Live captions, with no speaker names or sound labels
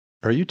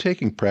Are you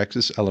taking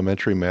Praxis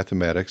Elementary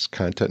Mathematics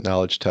Content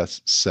Knowledge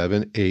Test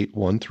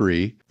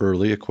 7813,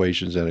 Early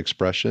Equations and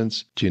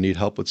Expressions? Do you need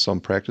help with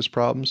some practice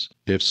problems?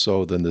 If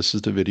so, then this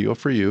is the video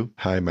for you.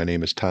 Hi, my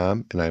name is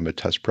Tom, and I'm a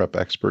test prep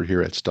expert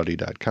here at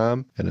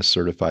study.com and a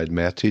certified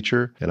math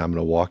teacher, and I'm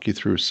going to walk you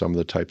through some of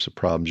the types of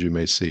problems you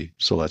may see.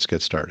 So let's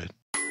get started.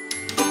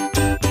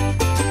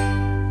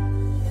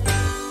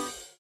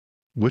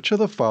 Which of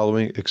the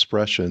following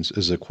expressions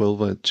is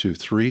equivalent to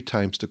 3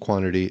 times the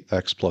quantity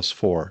x plus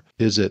 4?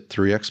 Is it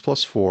 3x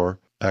plus 4,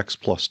 x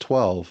plus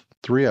 12,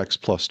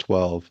 3x plus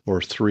 12,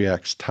 or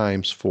 3x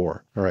times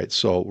 4? All right,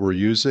 so we're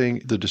using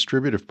the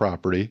distributive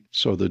property.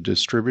 So the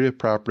distributive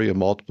property of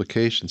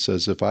multiplication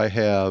says if I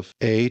have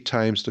a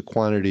times the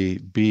quantity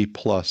b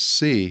plus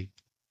c,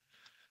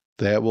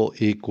 that will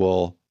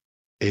equal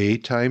a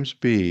times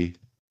b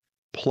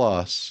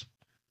plus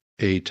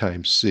a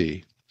times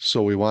c.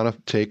 So we want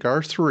to take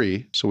our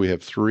 3, so we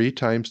have 3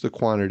 times the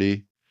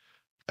quantity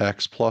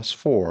x plus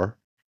 4,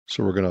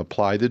 so we're going to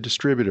apply the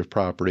distributive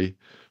property,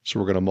 so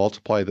we're going to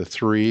multiply the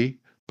 3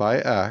 by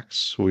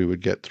x, so we would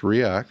get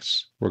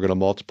 3x, we're going to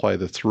multiply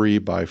the 3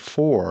 by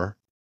 4,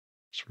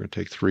 so we're going to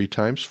take 3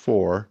 times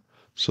 4,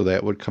 so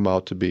that would come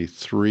out to be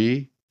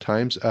 3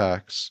 times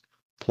x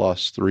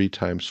plus 3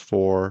 times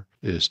 4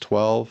 is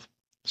 12,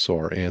 so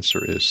our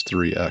answer is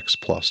 3x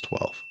plus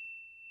 12.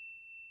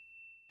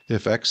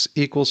 If x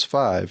equals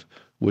 5,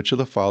 which of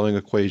the following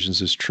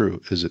equations is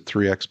true? Is it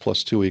 3x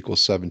plus 2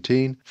 equals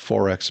 17,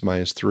 4x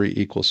minus 3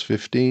 equals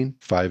 15,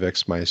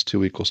 5x minus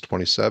 2 equals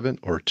 27,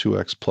 or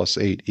 2x plus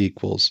 8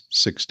 equals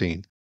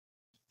 16?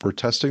 We're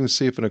testing to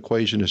see if an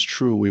equation is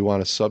true. We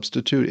want to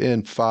substitute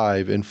in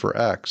 5 in for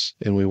x,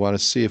 and we want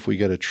to see if we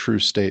get a true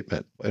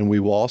statement. And we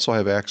will also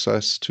have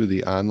access to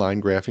the online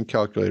graphing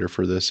calculator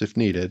for this if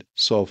needed.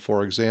 So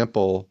for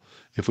example,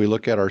 if we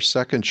look at our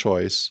second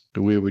choice,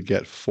 we would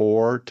get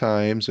 4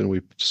 times, and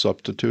we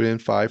substitute in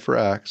 5 for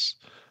x,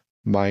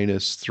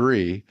 minus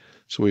 3.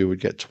 So we would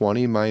get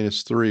 20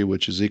 minus 3,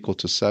 which is equal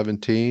to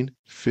 17.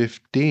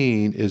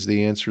 15 is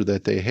the answer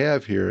that they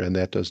have here, and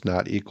that does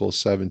not equal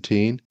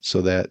 17.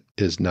 So that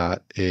is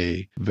not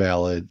a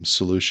valid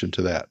solution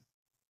to that.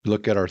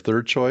 Look at our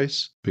third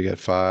choice. We get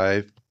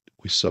 5.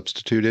 We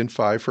substitute in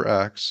 5 for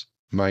x,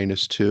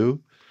 minus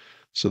 2.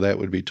 So that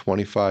would be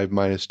 25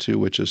 minus 2,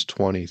 which is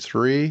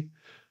 23.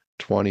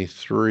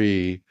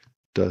 23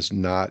 does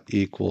not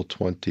equal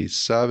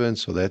 27,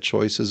 so that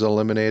choice is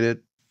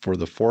eliminated. For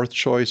the fourth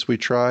choice, we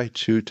try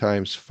 2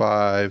 times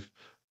 5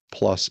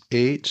 plus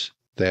 8.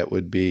 That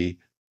would be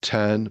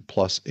 10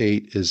 plus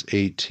 8 is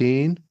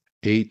 18.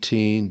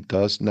 18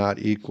 does not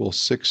equal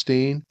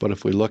 16. But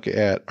if we look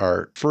at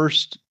our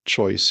first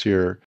choice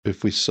here,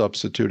 if we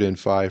substitute in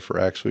 5 for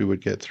x, we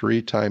would get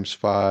 3 times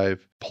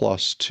 5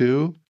 plus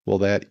 2. Well,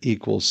 that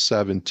equals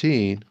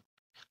 17.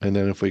 And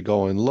then if we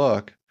go and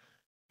look,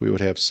 we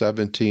would have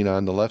 17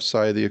 on the left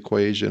side of the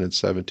equation and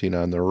 17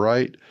 on the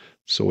right.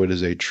 So it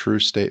is a true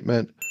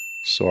statement.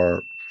 So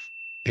our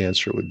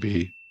answer would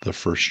be the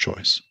first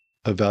choice.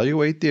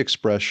 Evaluate the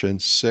expression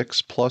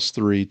 6 plus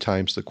 3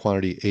 times the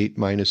quantity 8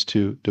 minus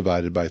 2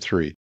 divided by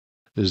 3.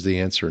 Is the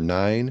answer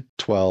 9,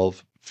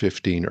 12,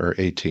 15, or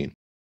 18?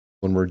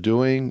 When we're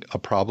doing a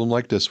problem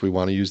like this, we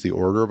want to use the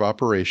order of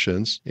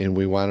operations, and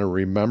we want to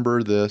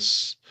remember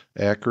this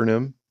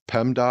acronym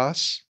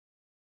PEMDAS.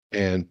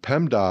 And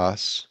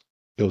PEMDAS,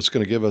 it was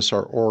going to give us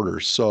our order.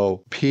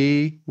 So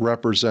P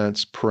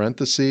represents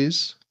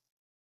parentheses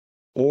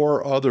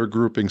or other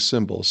grouping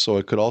symbols. So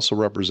it could also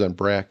represent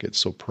brackets.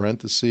 So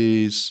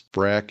parentheses,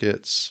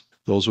 brackets,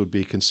 those would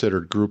be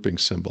considered grouping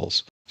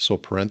symbols. So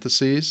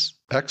parentheses,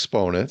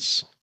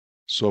 exponents.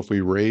 So if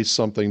we raise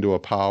something to a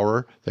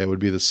power, that would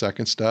be the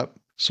second step.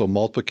 So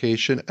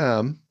multiplication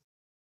M,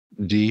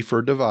 D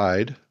for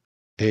divide,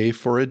 A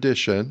for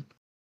addition,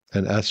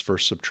 and S for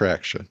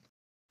subtraction.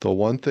 The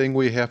one thing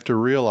we have to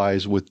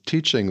realize with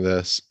teaching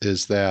this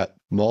is that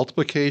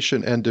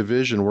multiplication and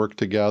division work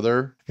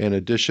together, and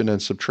addition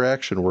and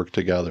subtraction work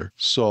together.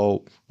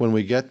 So when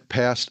we get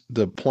past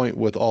the point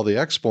with all the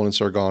exponents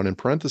are gone and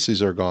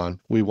parentheses are gone,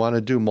 we want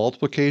to do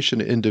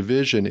multiplication and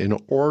division in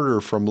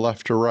order from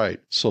left to right.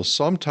 So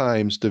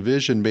sometimes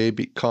division may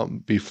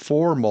come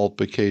before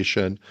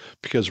multiplication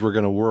because we're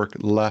going to work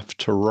left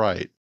to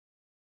right.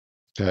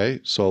 Okay,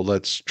 so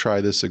let's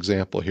try this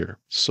example here.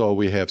 So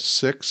we have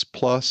 6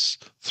 plus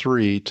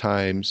 3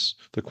 times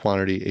the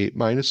quantity 8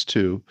 minus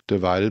 2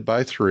 divided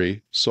by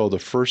 3. So the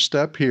first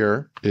step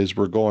here is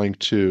we're going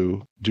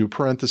to do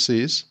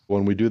parentheses.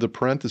 When we do the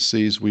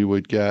parentheses, we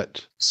would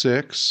get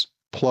 6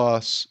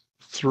 plus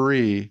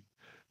 3,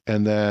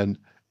 and then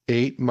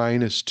 8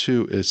 minus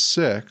 2 is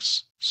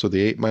 6. So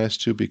the 8 minus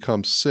 2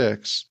 becomes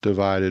 6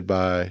 divided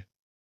by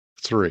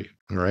 3.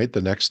 All right,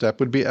 the next step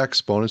would be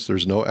exponents.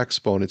 There's no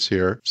exponents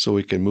here, so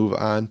we can move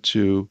on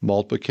to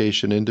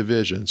multiplication and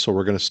division. So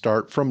we're going to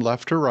start from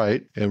left to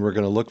right, and we're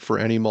going to look for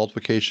any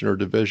multiplication or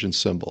division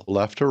symbol.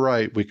 Left to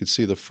right, we can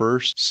see the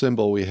first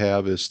symbol we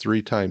have is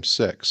 3 times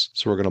 6.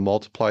 So we're going to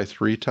multiply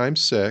 3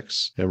 times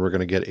 6, and we're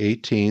going to get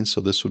 18.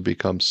 So this would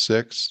become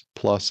 6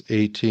 plus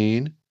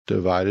 18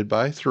 divided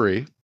by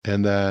 3.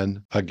 And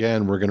then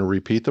again, we're going to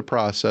repeat the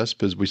process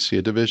because we see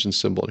a division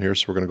symbol in here.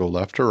 So we're going to go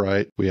left to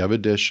right. We have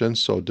addition.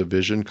 So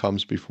division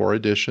comes before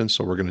addition.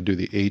 So we're going to do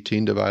the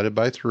 18 divided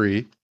by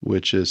 3,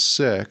 which is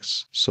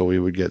 6. So we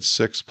would get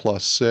 6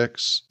 plus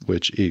 6,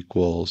 which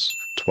equals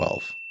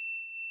 12.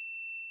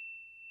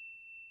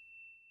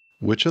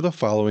 Which of the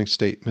following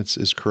statements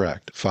is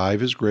correct?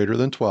 5 is greater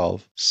than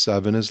 12,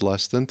 7 is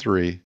less than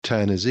 3,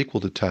 10 is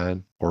equal to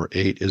 10, or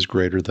 8 is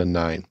greater than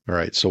 9. All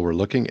right, so we're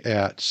looking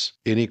at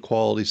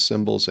inequality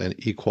symbols and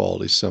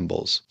equality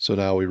symbols. So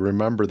now we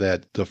remember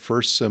that the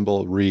first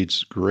symbol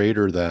reads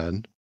greater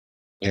than,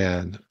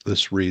 and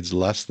this reads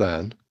less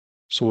than.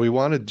 So what we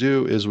want to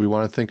do is we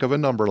want to think of a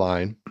number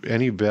line.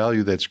 Any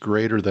value that's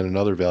greater than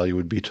another value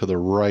would be to the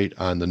right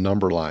on the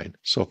number line.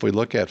 So if we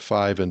look at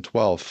 5 and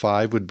 12,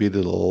 5 would be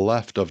to the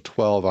left of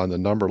 12 on the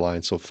number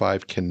line, so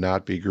 5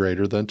 cannot be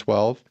greater than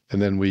 12.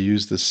 And then we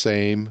use the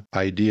same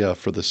idea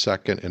for the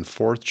second and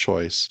fourth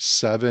choice.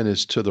 7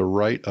 is to the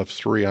right of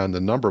 3 on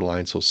the number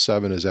line, so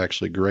 7 is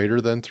actually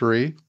greater than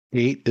 3.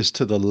 8 is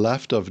to the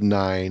left of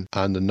 9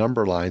 on the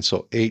number line,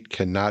 so 8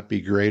 cannot be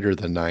greater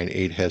than 9.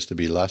 8 has to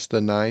be less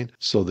than 9.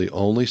 So the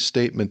only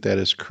statement that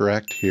is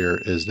correct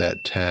here is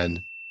that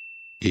 10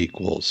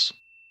 equals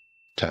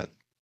 10.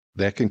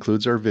 That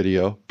concludes our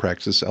video,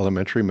 Praxis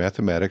Elementary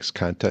Mathematics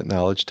Content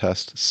Knowledge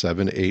Test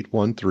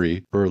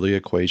 7813, Early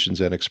Equations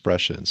and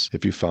Expressions.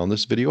 If you found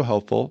this video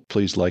helpful,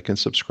 please like and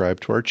subscribe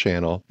to our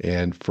channel.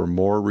 And for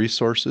more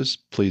resources,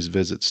 please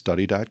visit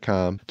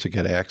study.com to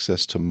get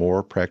access to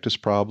more practice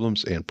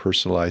problems and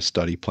personalized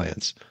study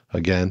plans.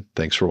 Again,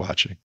 thanks for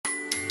watching.